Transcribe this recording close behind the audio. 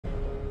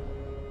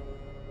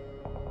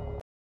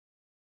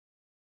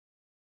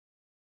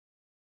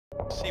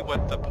See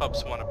what the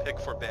pubs want to pick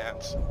for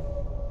bans.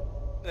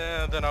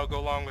 Then I'll go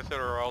along with it,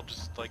 or I'll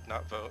just, like,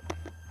 not vote.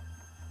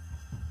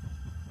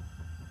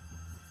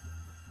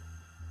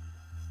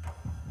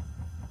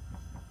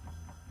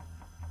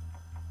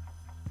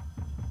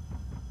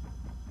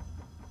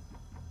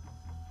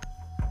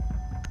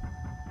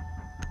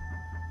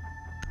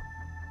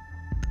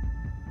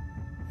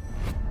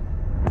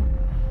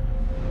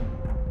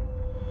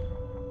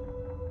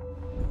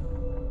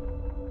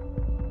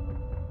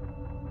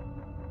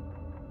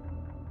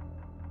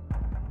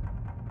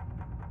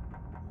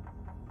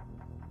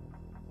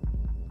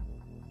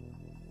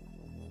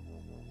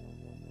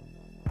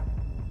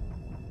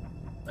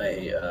 I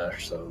hate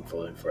Ash, so I'm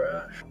voting for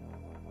Ash.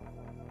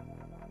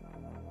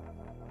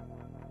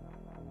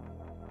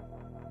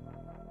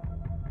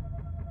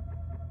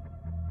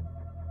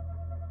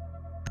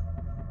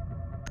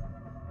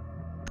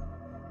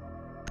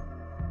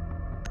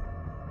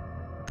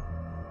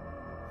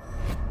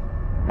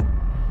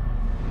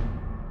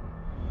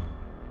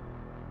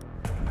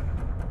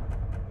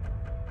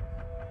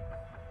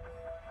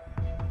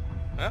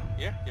 Well,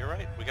 yeah, you're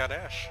right. We got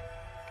Ash.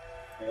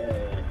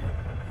 Yay.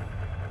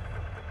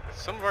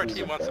 Some of our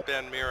team wants to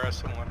ban Mira,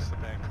 some wants to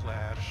ban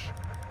Clash.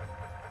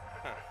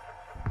 Huh.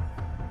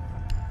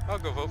 I'll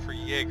go vote for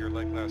Jaeger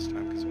like last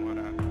time, because why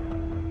not?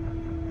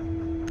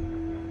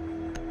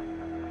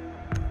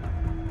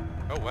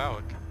 Oh wow,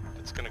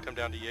 it's gonna come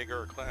down to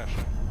Jaeger or Clash.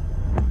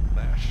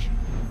 Clash.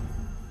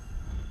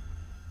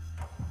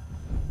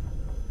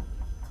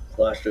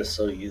 Clash is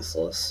so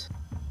useless.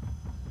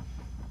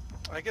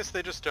 I guess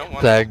they just don't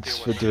want Thanks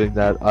to for deal with doing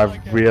that. I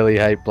really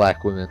hate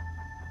black women.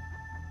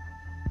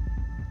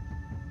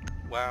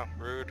 Wow,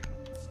 rude.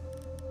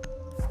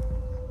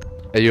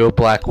 Are you a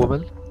black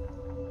woman?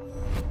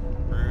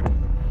 Rude.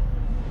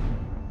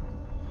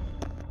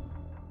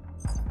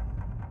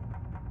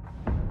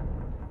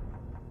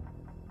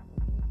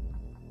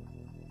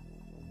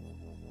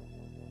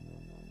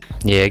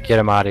 Yeah, get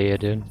him out of here,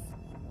 dude.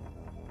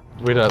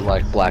 We don't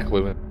like black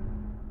women.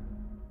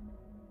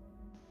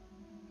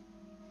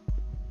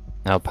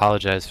 I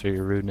apologize for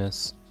your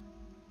rudeness.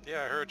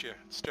 Yeah, I heard you.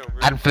 It's still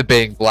rude. And for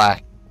being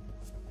black.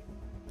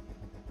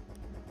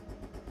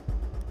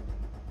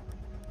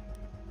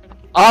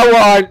 I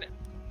want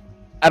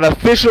an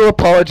official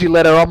apology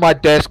letter on my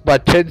desk by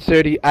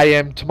 10:30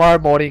 AM tomorrow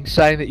morning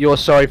saying that you're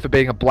sorry for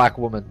being a black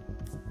woman.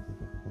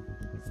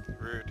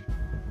 Rude.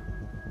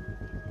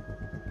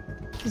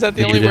 Is that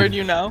the only word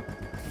you know?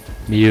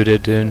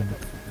 Muted, dude.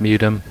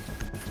 Mute him.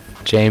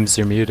 James,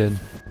 you're muted.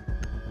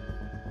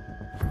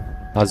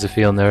 How's it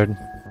feel, nerd?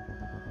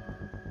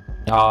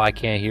 Oh, I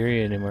can't hear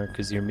you anymore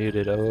because you're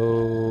muted.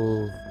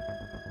 Oh.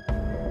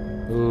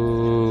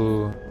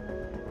 Ooh.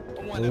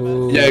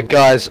 Ooh. Yeah,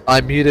 guys,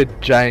 I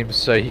muted James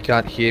so he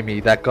can't hear me.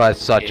 That guy's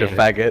such a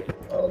faggot.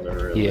 Oh, they're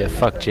really Yeah,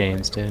 fuck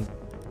James, dude.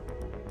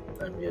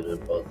 I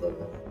muted both of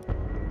them.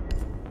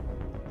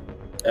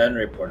 And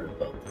reported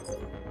both of them.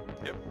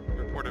 Yep,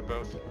 reported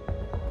both.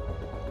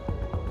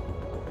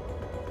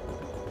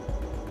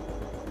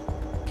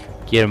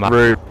 Get him out.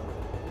 Rude.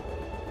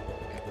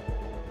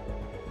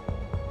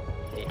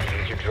 Need to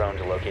use your drone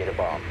to locate a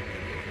bomb.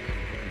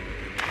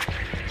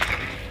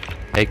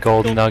 Hey,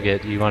 Golden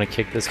Nugget, you want to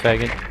kick this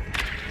faggot?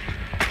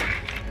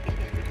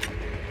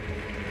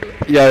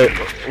 Yo,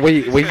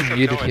 we guys have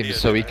muted no him idea,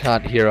 so do he they?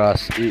 can't hear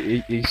us.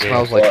 He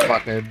smells like what?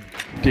 fucking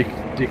dick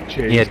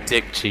cheese. Yeah,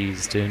 dick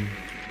cheese, dude.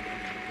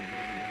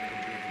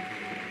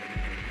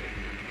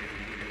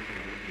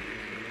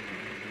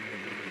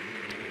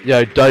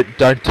 Yo,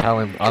 don't tell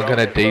him. I'm Drone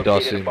gonna has DDoS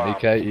located a him. bomb.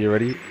 Okay, you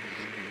ready?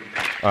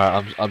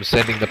 Alright, I'm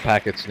sending the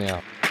packets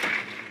now.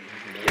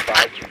 Be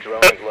advised your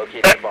drone has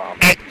located a bomb.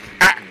 10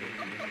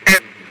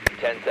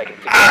 seconds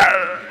to go.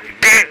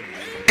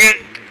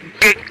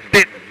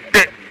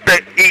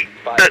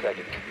 5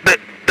 seconds. The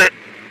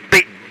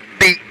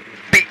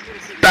diffuser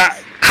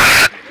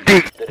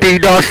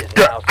is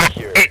now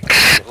secure.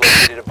 You've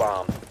located a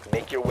bomb.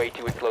 Make your way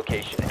to its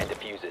location and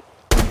defuse it.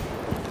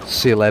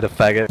 See you later,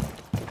 faggot.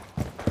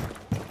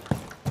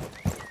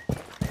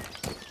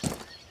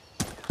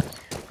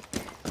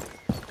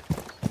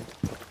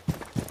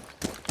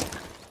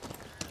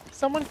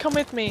 Someone come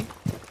with me.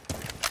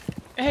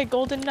 Hey,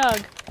 Golden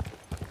Nug.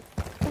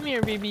 Come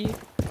here, BB.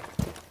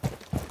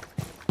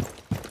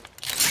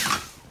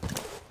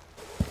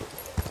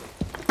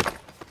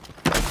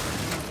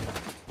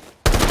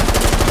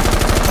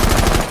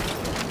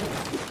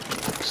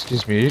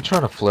 Excuse me, are you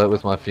trying to flirt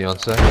with my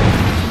fiance?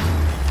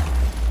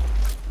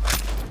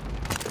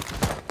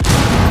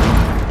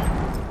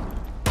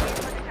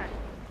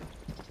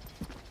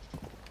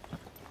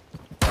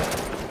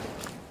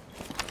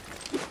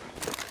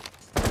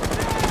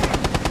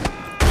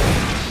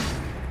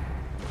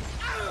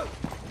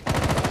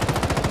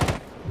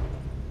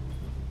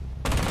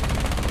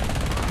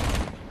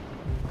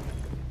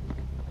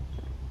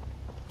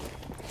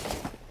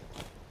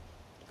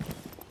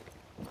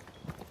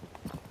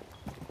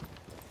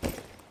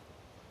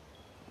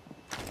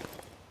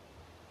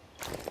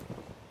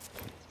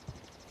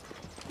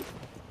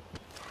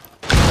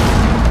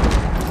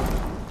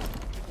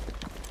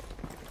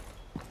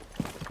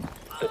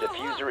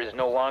 diffuser is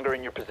no longer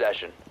in your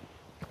possession.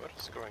 What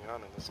is going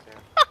on in this game?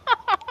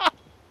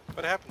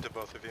 What happened to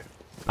both of you?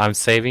 I'm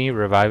saving you,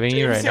 reviving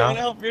you right James, you wanna now.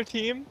 help your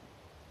team?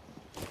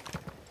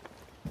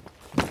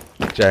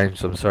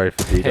 James, I'm sorry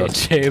for Hey,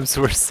 DDoS. James,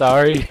 we're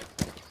sorry.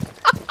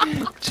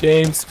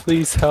 James,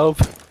 please help.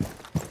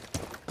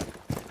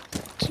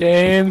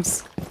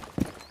 James.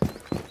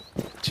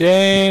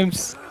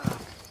 James.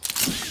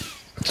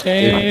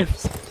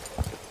 James.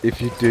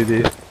 If you do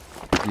this,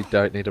 you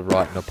don't need to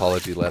write an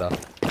apology letter.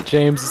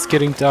 James, it's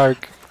getting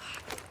dark.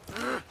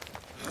 The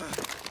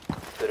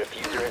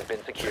diffuser has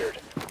been secured.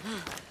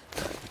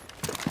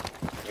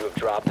 You have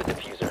dropped the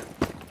diffuser.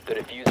 The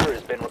diffuser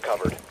has been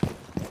recovered.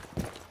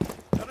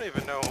 I don't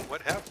even know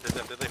what happened to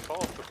them. Did they fall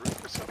off the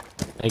roof or something?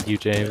 Thank you,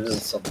 It is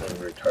James. something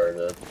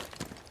retarded.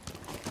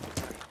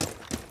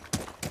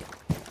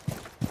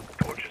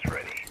 Torch is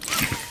ready.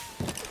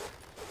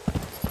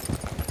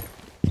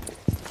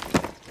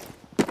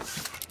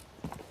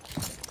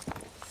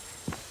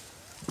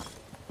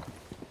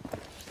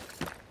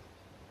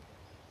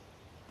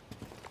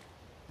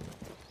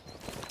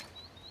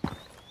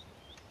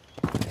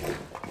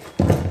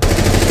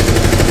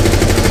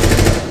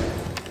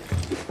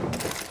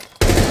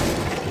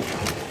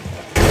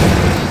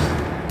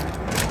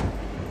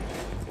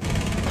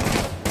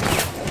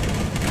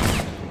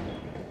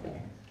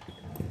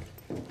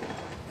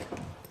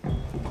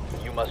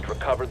 You must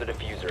recover the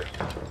diffuser.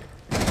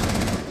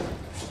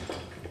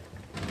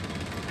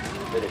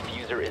 The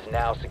diffuser is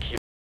now secure.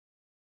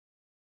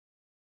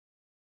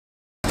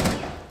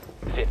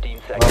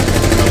 15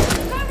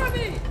 seconds. Cover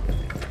me!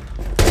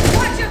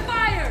 Watch your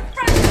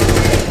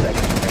fire!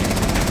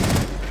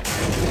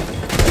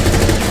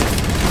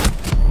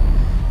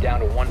 Down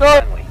to one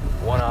friendly.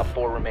 One op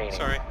 4 remaining.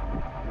 Sorry.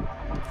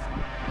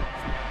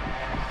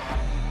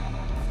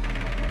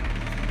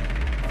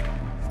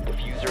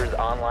 Diffuser is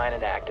online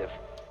and active.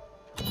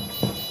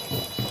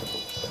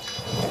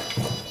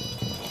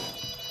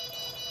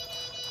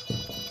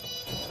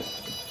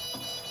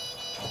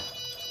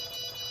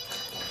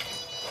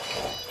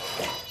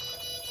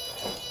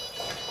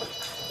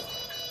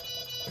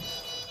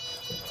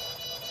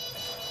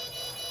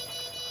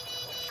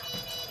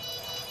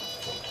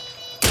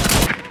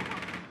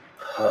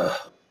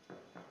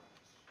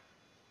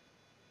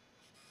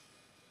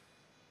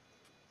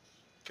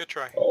 Good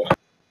try. Oh,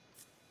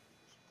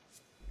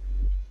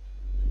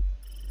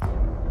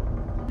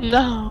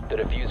 No. The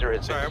diffuser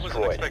has Sorry, I been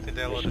wasn't destroyed. expecting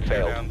Dalo to Mission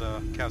tear failed. down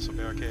the castle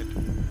barricade.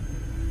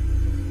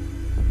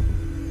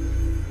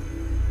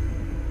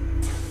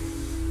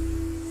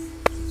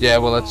 Yeah,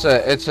 well,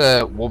 it's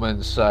a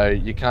woman, so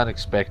you can't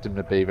expect him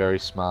to be very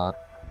smart.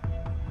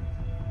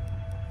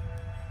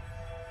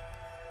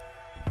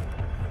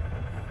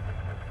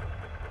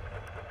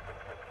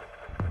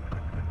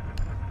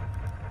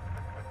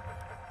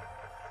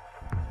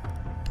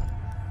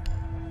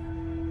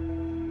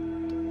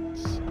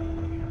 Let's see.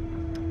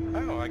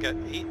 Oh, I got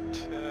eight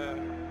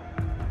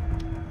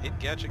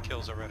gadget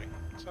kills already.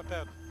 It's not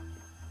bad.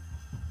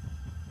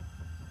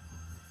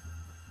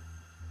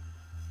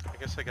 I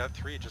guess I got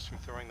 3 just from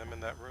throwing them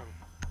in that room.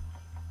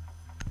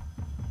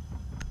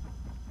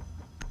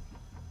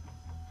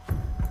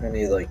 I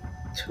need like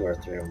 2 or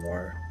 3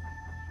 more.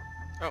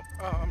 Oh,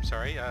 I'm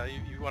sorry.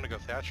 You want to go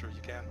Thatcher,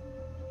 you can.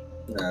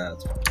 Nah,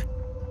 that's fine.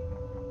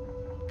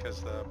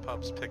 Because the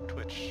pubs pick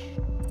Twitch.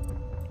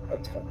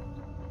 That's fine.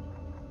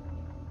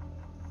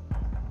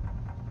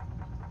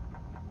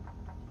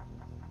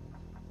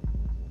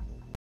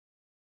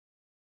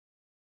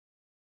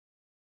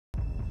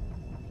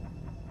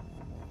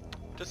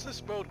 Does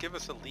this mode give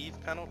us a leave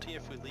penalty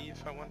if we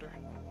leave, I wonder?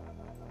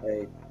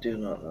 I do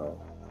not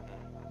know.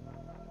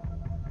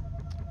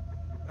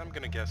 I'm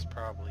gonna guess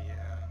probably,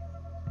 yeah.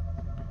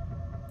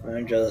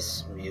 I'm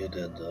just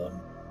muted. They No,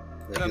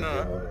 can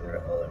no, do no. whatever the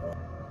hell they want.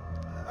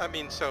 I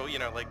mean, so, you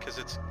know, like, because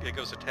it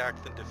goes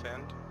attack then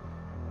defend.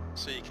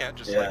 So you can't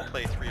just, Yeah. like,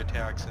 play 3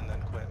 attacks and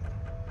then quit.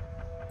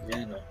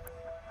 Yeah, no.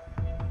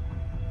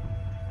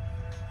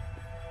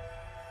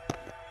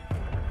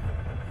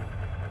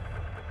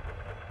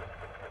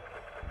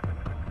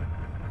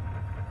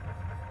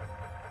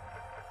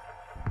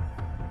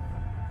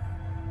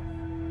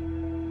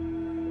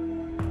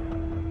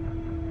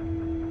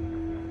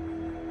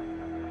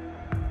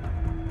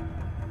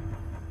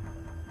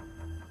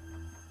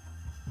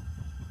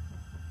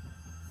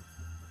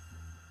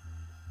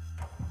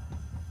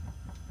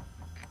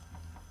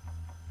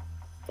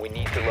 We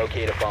need to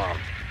locate a bomb.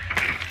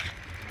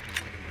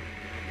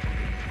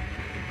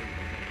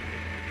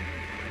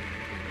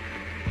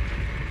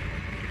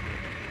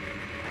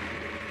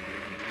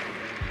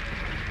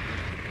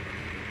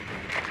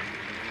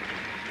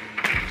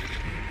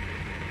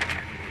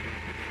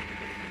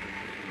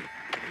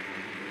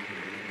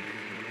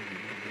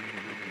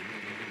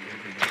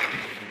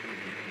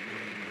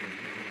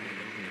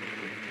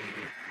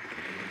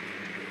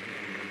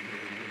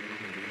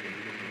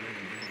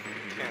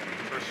 Can't.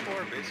 First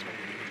floor, basement.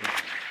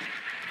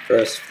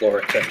 First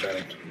floor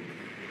kitchen.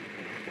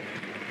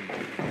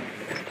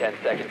 10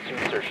 seconds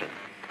to insertion.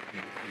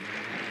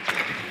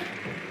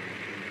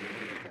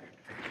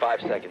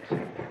 5 seconds.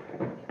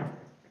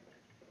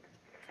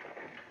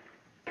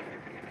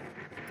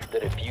 The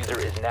diffuser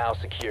is now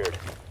secured.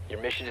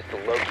 Your mission is to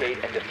locate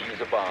and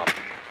defuse a bomb.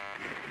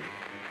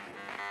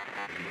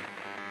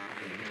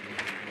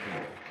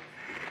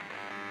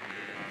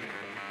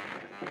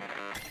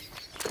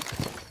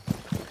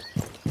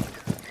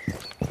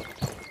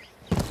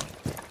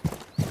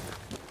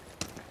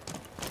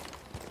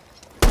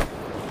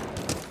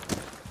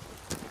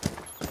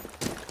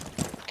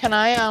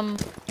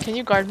 Can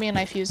you guard me and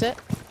I fuse it?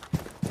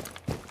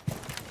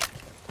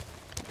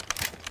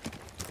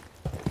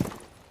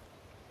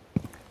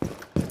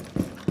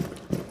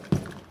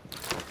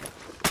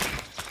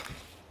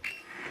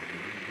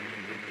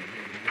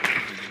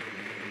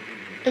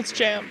 It's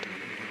jammed.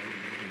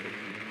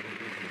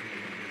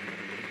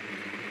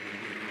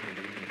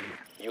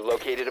 You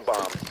located a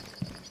bomb.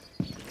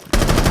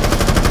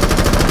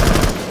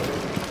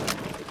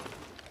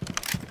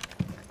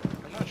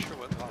 I'm not sure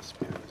what lost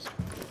speed is.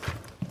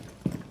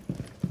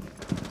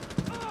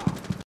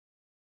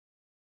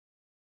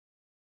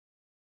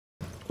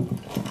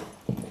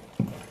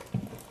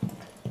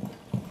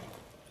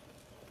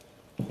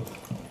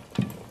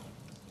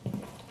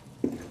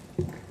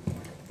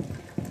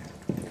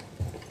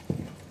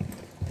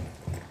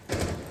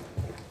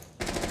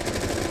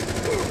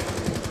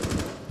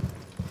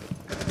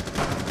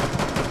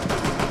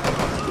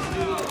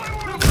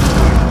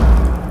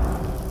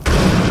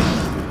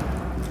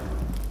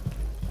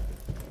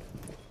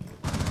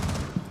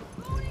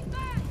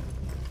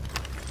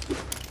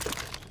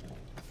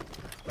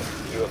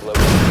 You have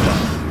located a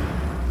bomb.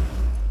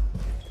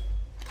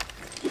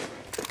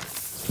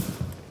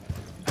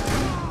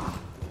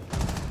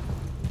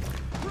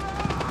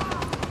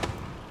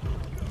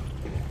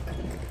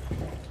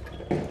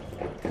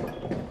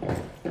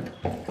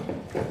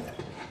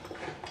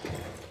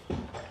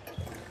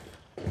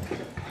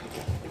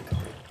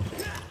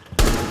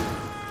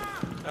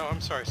 Oh,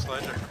 I'm sorry,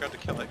 Sledge. I forgot to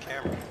kill that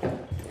camera.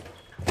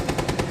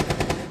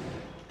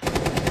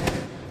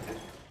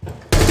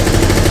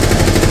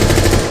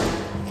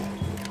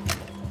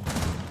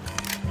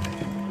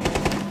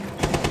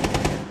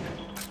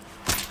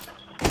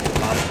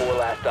 Op 4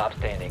 last stop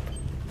standing.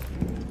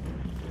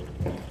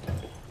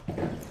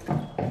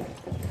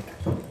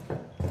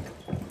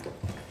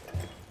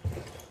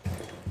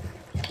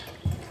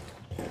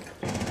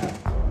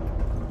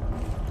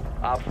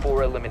 Op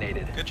 4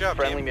 eliminated. Good job,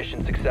 Friendly team.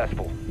 mission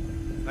successful.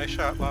 Nice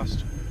shot,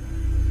 Lost.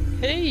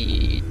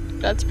 Hey,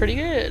 that's pretty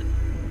good.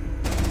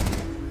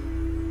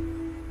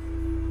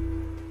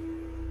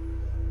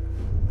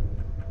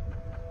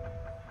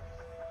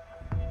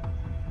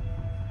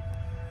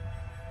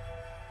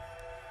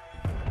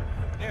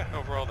 Yeah,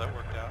 overall that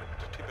worked out.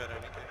 Too bad I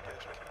didn't get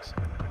gadget kicks.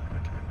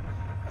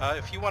 Okay.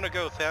 If you want to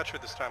go Thatcher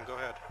this time, go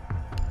ahead.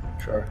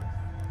 Sure.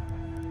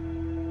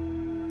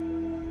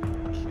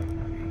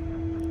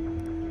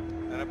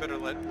 And I better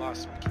let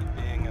Lost keep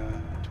being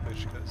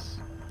Twitch because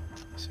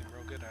you seem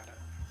real good at it.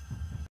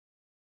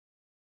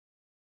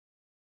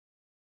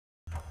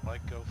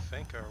 Like go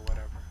Finka or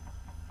whatever.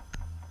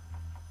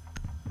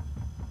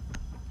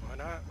 Why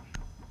not?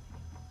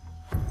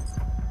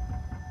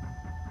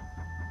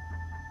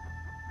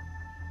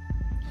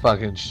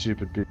 Fucking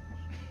stupid bitch.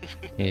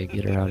 Yeah,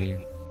 get her out of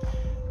here.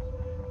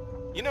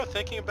 You know,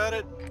 thinking about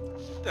it,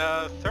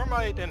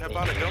 Thermite and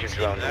Habana Use don't your seem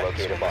drone to that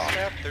locate a useful on this bomb.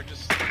 map. They're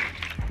just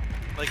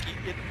like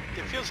it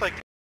feels like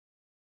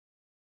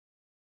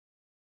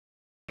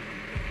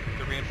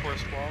the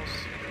reinforced walls.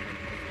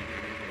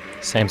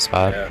 Same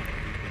spot. Yeah.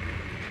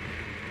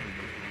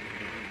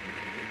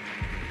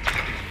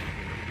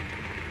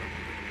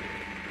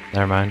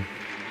 Never mind.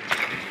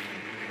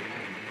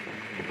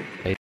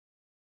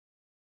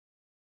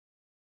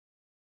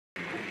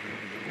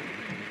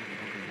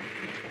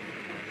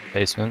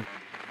 Basement.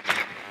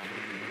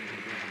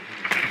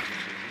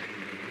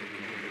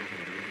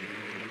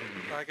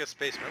 Well, I guess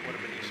basement would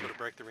have been useful to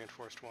break the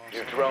reinforced walls.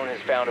 Your drone has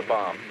found a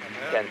bomb.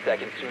 10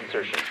 seconds to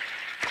insertion.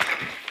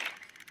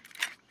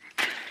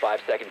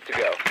 5 seconds to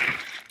go.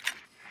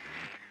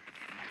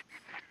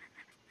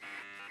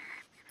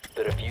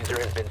 The diffuser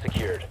has been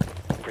secured.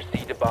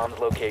 Proceed to bomb's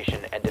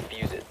location and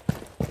defuse it.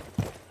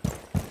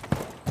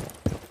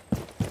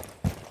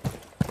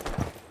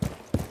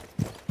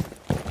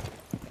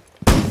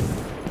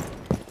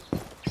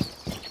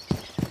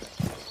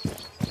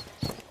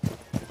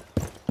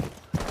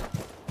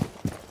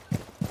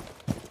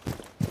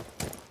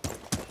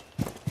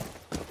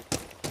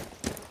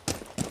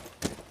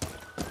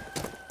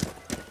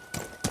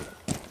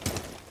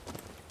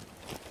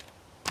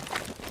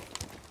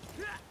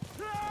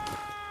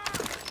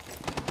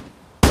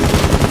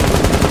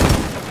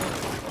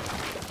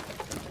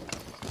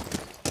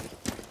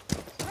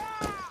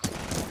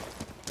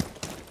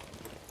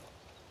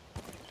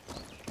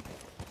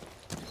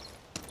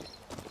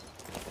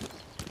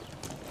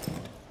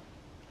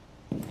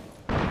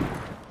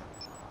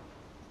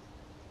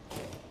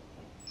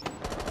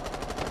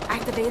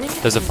 Activating.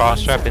 There's a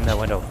frost trap in that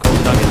window. Go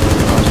nugget.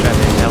 Frost trap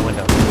in that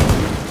window.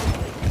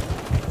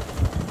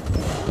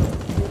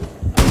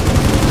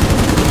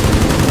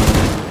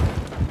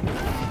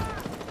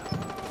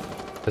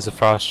 There's a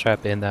frost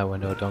trap in that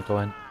window, don't go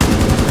in.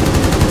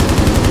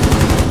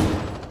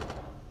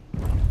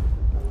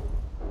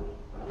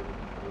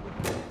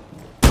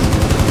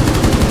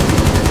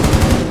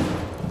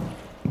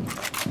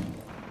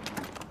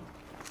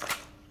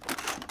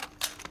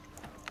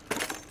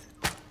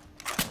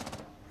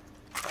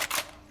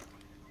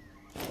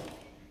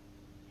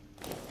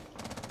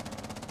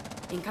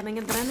 Incoming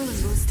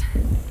adrenaline boost.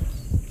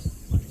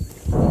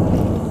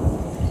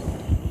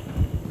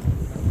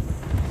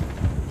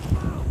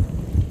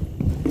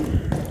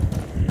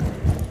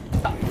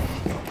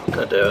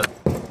 Gonna do it.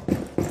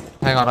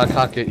 Hang on, I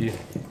can't get you.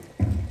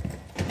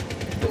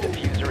 The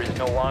diffuser is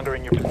no longer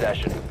in your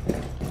possession.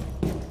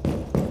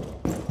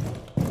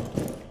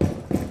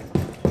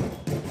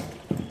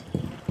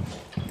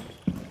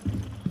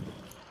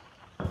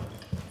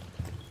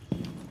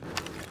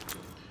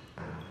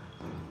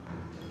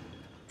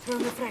 Throw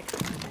the frag.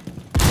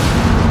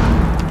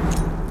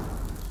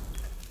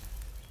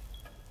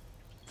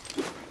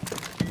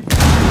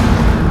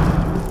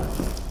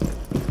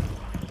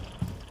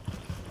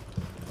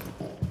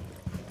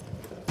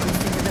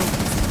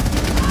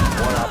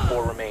 One op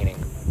 4 remaining.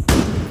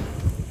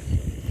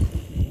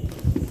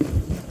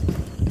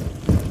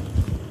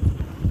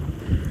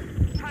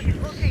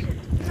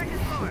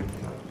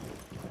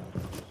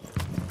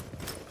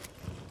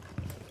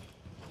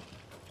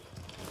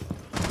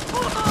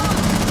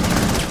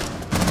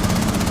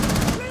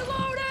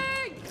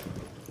 Reloading!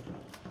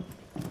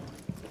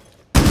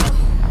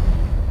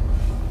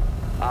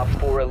 Op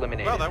 4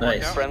 eliminated. Well, that worked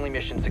Nice. out. Friendly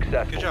mission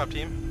successful. Good job,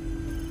 team.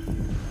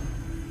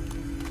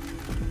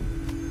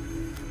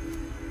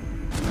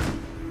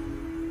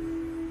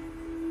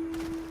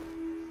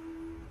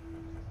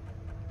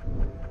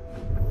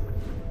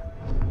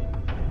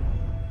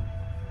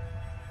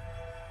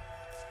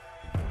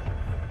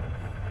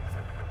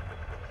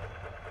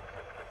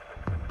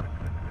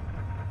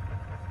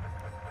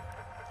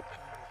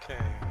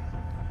 Okay.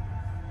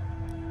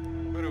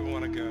 Where do we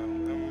want to go?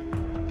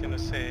 I'm gonna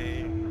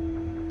say...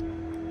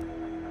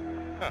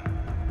 Huh.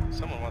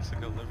 Someone wants to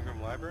go living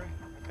room library?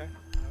 Okay,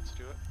 let's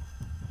do it.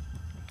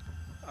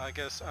 I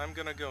guess I'm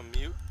gonna go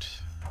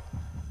mute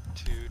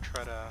to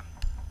try to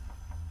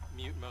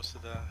mute most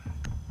of the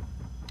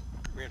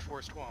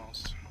reinforced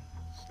walls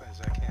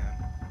as I can.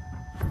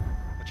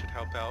 That should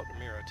help out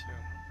Amira too.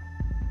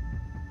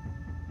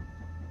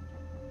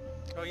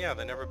 Oh yeah,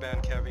 they never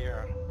banned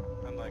caviar,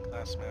 unlike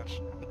last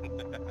match.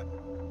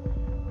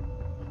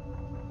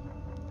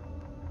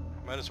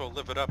 Might as well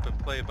live it up and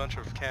play a bunch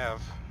of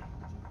cav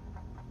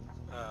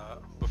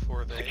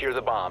before they Secure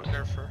the bombs.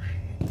 nerf.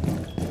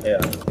 Yeah.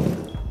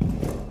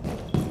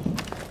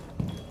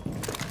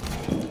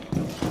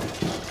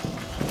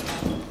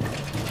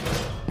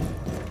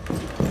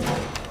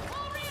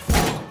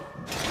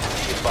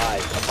 Be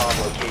advised, a bomb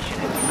location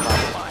has been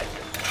compromised.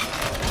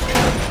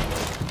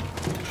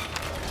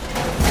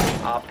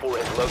 Op 4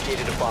 has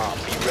located a bomb.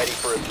 Be ready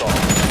for assault.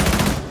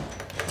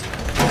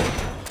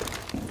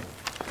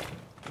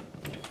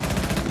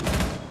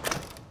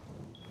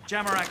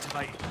 Jammer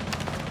activated.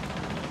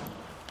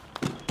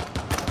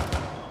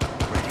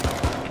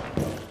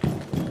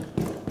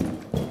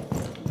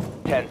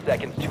 10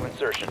 seconds to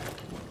insertion.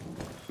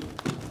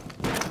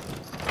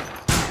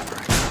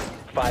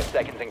 5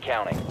 seconds and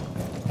counting.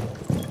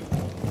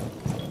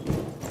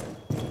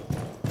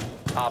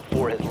 Op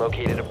 4 has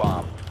located a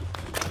bomb.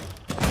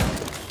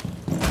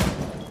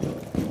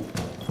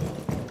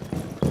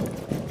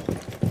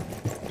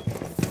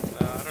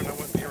 I don't know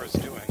what Mira's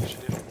doing. She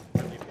didn't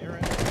really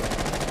Mira.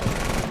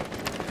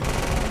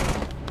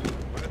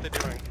 What are they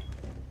doing?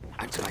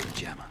 Activate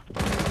jammer.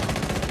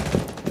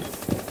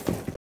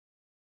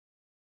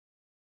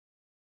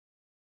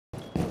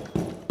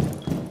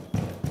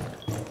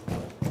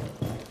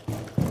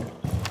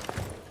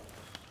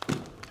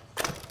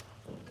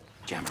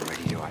 Jammer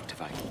ready to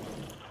activate.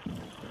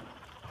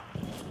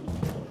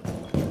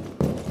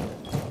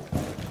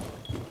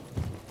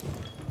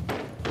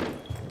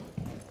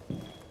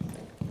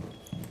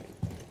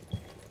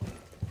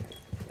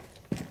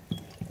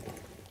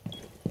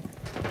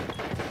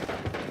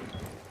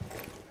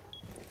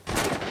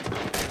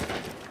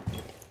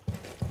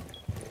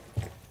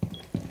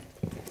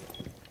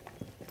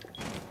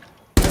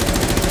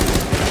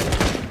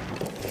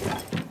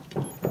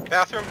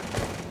 Bathroom?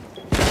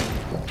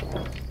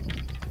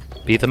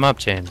 Beat them up,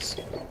 James.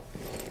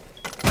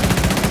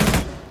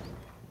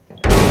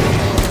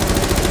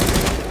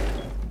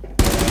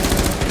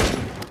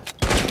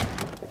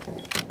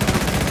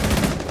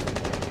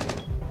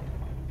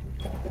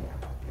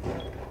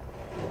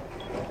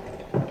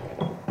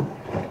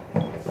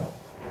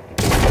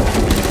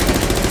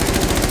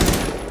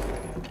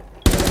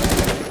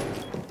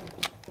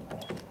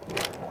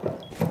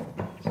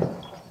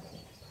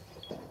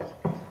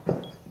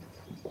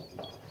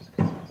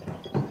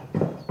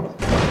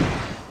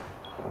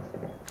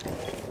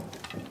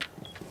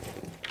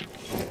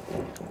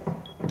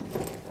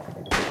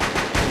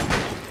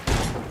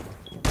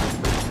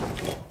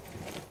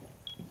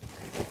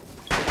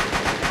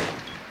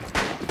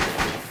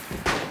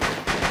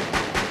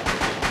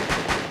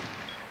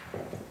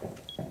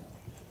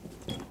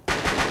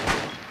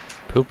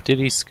 Poop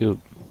diddy scoop.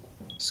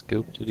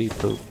 Scoop diddy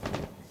poop.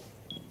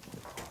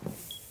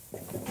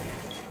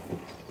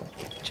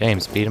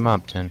 James, beat him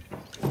up, Tin.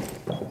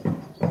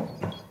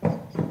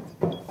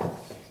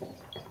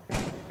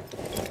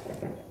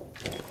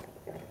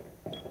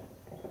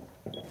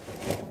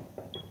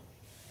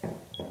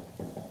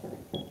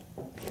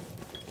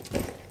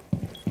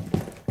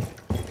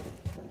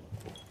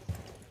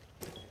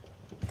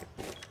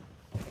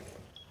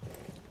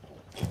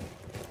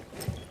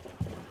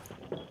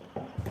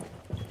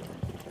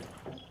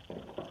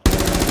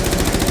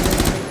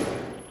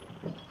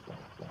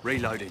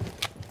 Reloading.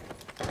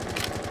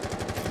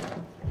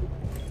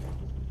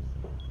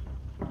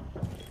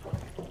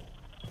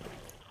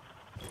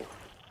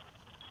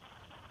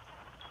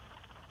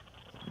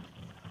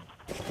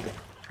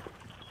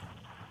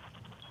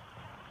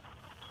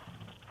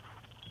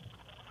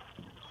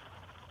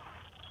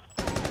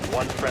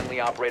 One friendly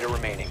operator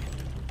remaining.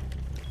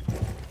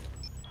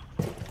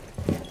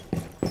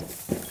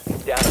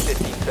 Down to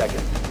 15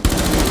 seconds.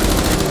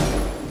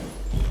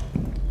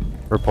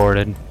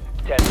 Reported.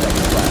 10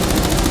 seconds left.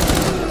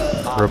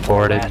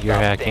 Reported, Last you're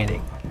stop hacking.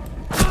 standing.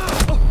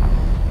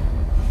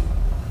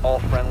 All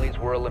friendlies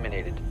were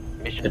eliminated.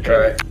 Mission Good try.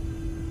 failure.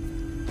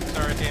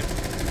 Sorry, team.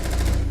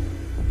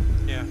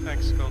 Yeah,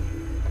 thanks, Gold.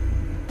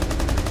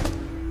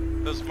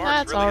 Those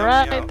marks That's really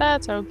helped me alright, out.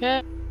 that's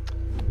okay.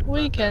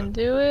 We But, can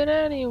do it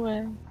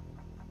anyway.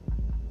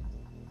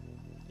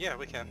 Yeah,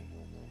 we can.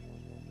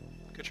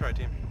 Good try,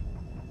 team.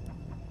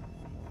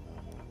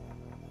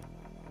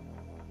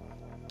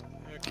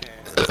 Okay.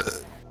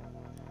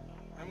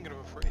 I'm gonna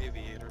go for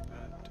Aviator,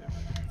 but if...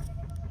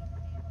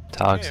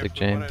 Toxic,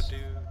 yeah, if we wanna James. do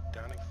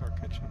Downing for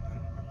Kitchen, then...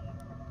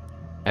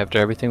 After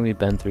everything we've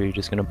been through, you're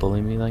just gonna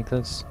bully me like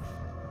this?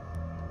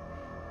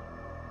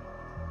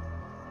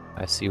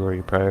 I see where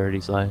your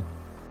priorities lie.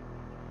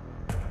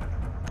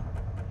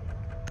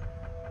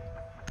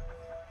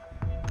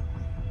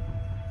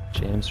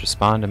 James,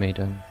 respond to me,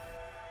 dude.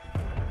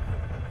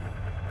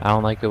 I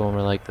don't like it when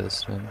we're like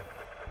this, man.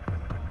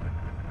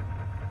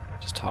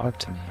 Just talk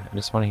to me. I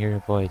just want to hear your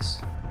voice.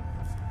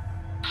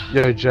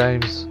 Yo,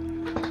 James.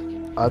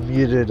 I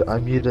muted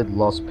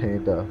Lost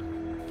Panda.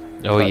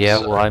 Oh But yeah,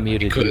 so well I he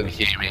muted you. couldn't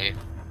hear me.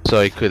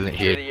 So he couldn't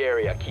Secure hear. the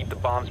area. Keep the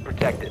bombs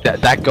protected.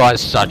 That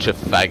guy's such a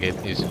faggot.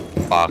 He's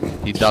fuck.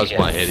 He does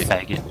my head in.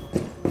 Faggot.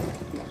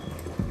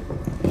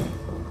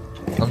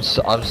 I'm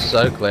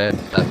so glad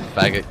that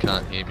faggot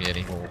can't hear me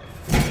anymore.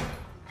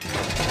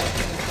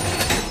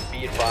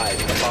 Be advised,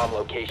 the bomb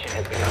location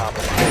has been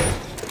compromised.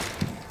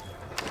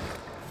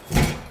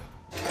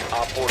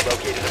 Op 4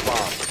 located a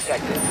bomb.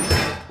 Protect it.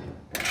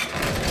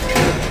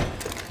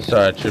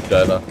 Sorry, I tripped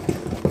over.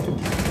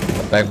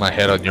 I banged my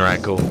head on your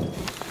ankle.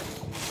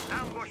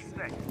 Ambush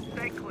set.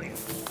 Stay clear.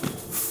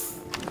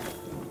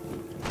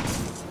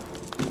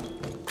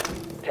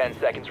 10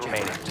 seconds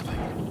remaining. Activate.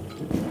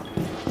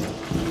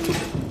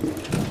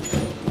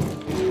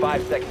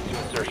 5 seconds to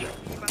insertion.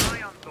 Keep an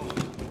eye on those.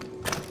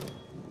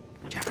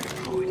 Jammer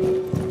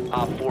deployed.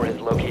 Op 4 has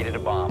located a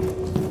bomb.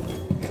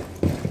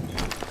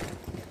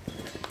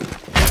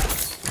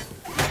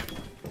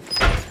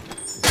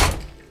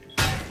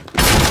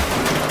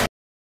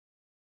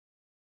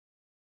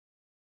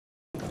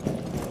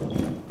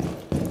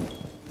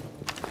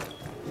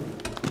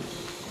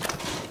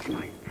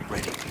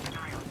 Ready.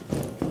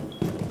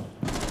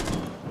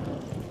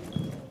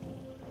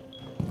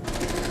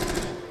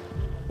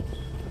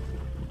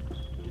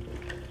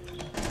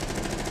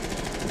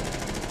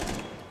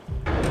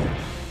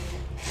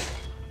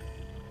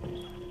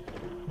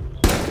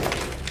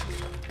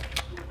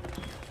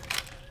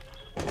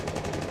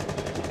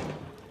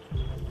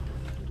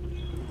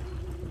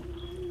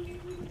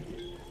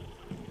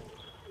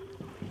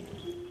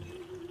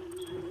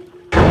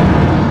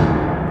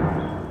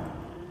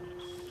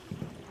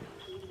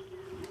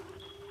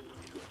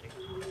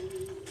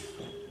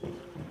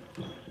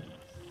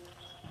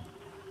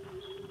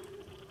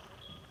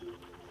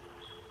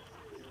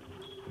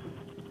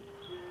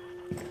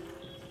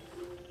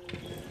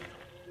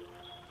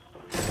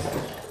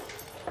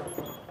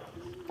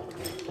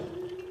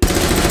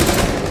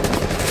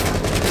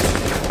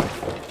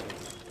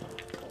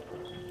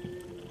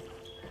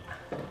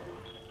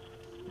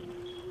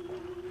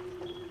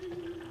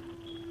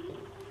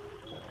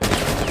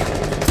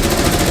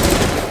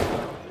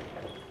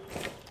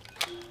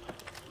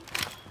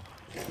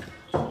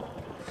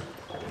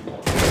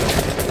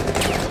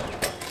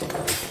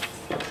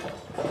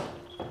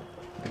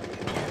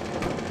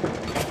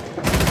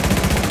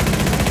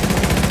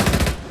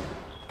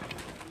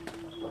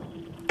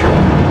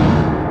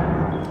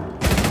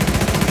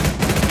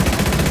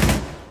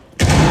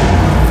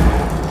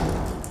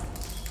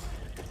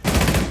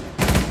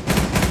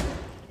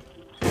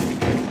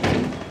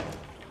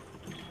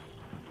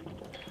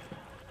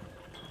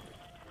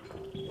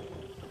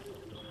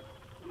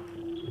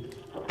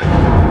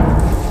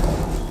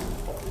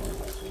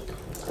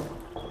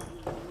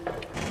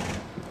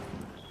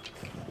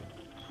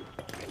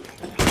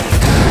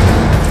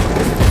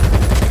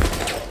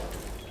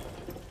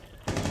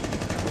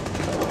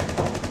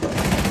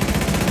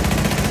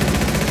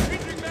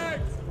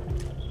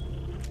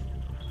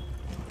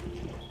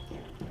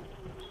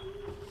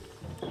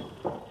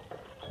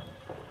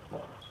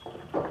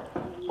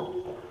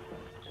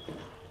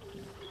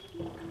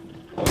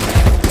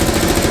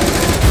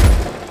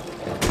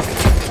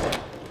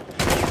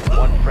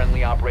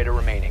 friendly operator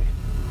remaining.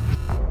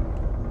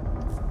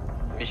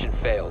 Mission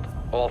failed.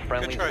 All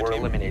friendlies try, were team.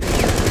 eliminated.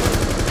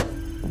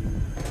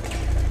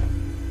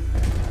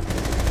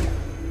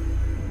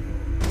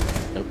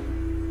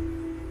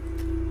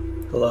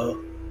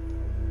 Hello.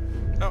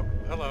 Oh,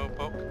 hello,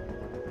 Poke.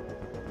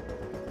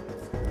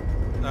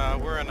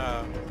 We're in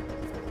a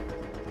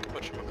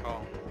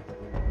whatchamacall?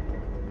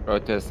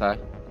 Road to the side.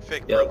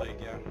 Fake Yep. Pro League,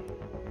 yeah.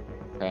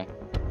 Okay.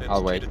 It's I'll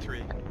 2 wait. to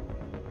 3.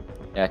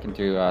 Yeah, I can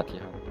do T-Hub.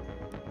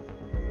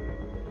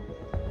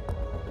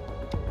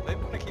 They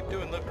want to keep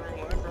doing living room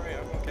library,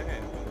 I'm okay.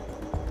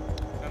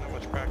 I don't have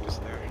much practice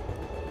there.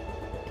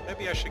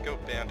 Maybe I should go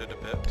bandit a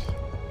bit.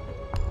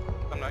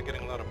 I'm not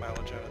getting a lot of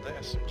mileage out of the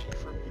SMG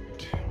for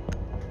boot.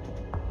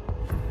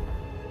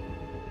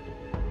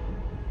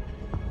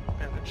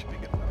 Bandit should be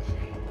good enough.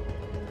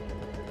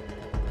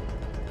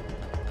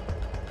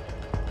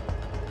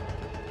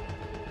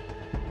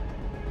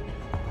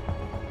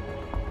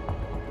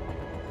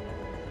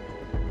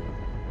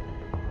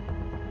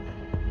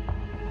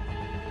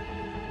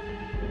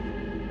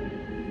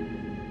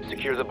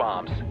 Secure the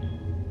bombs.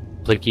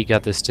 Blicky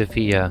got the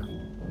stiffy,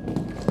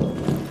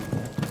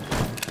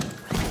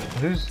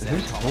 Who's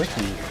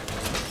Blicky?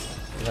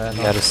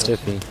 got a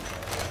stiffy.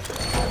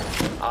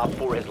 Op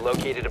 4 has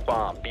located a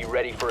bomb. Be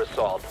ready for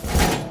assault.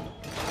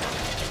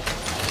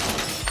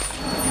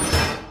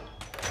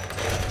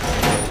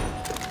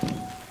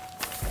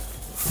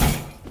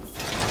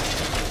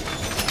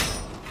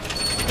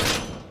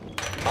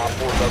 Op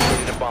 4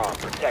 located a bomb.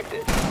 Protect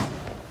it.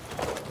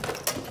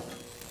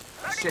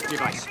 Set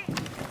device.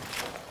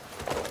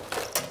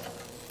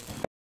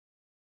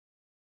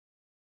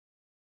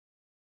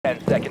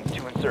 Seconds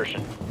to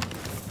insertion.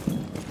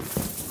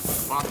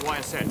 Barbed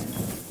wire set.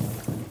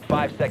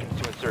 5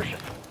 seconds to insertion.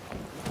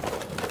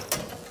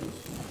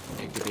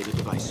 Activated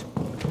device.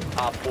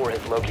 Op 4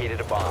 has located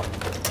a bomb.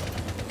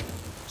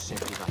 Set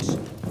device.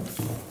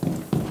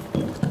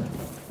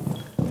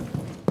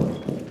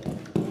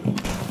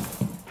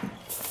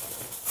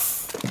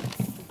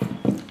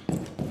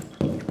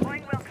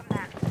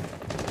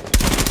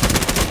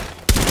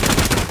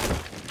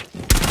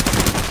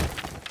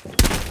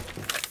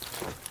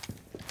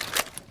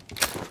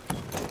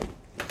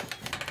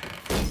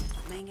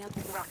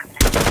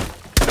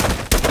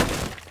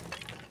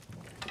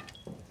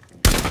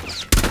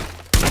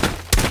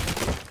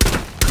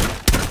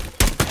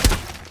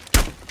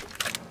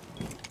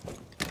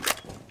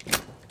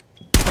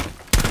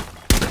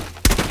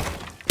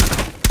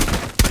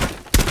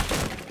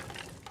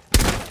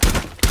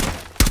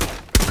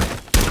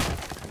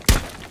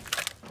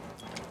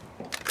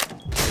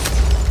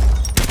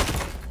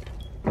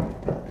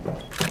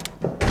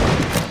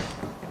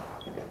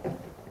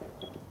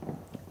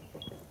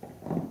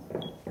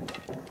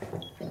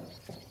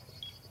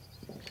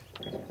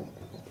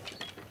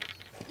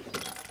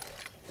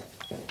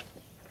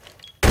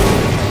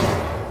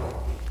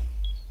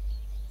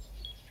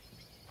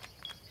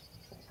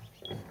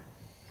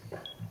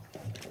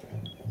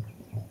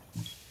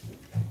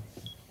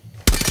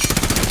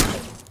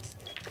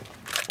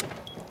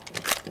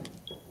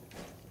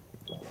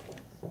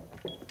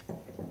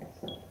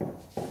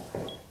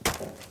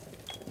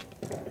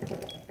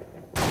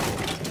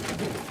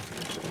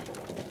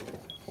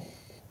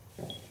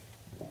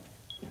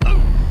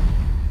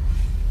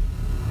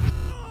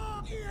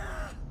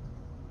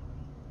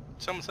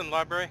 Someone's in the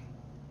library.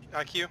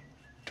 IQ.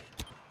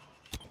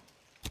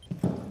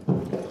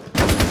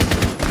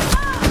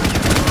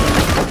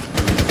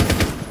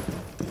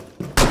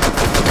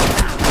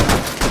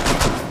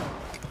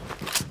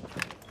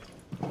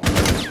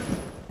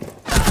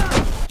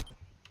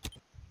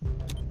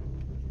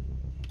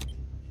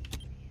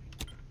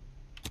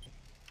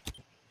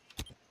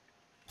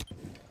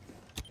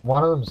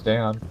 One of them's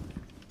down.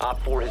 Op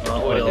 4 has Oh,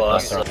 deployed we the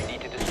lost diffuser. him. You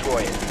need to destroy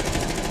it.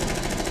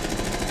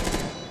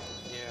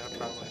 Yeah,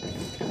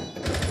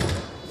 probably.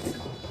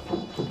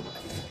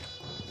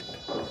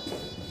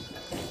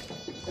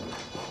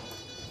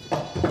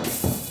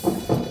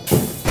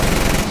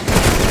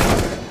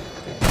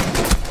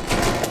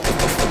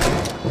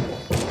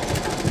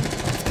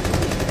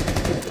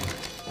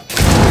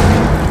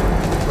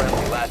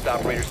 Friendly, last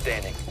operator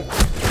standing.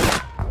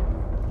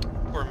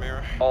 Poor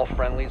mirror. All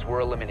friendlies were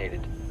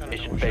eliminated. I don't know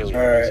Mission what she's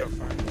failure. doing so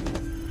far.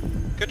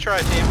 Good try,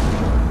 team.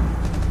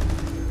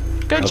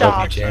 Good I job.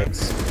 love you,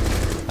 James.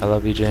 I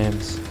love you,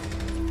 James.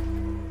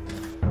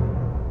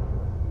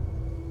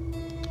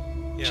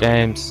 Yeah,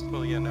 James.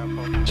 Well, yeah, now,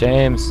 Paul.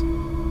 James.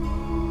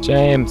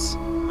 James.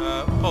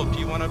 Paul, do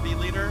you want to be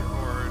leader,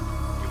 or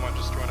do you want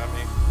to just join on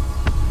me?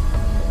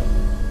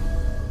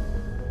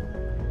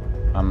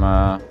 I'm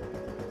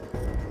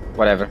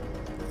whatever.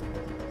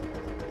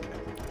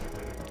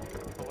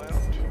 Pull out.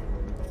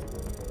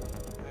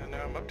 And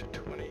now I'm up to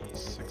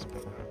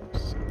 26.9.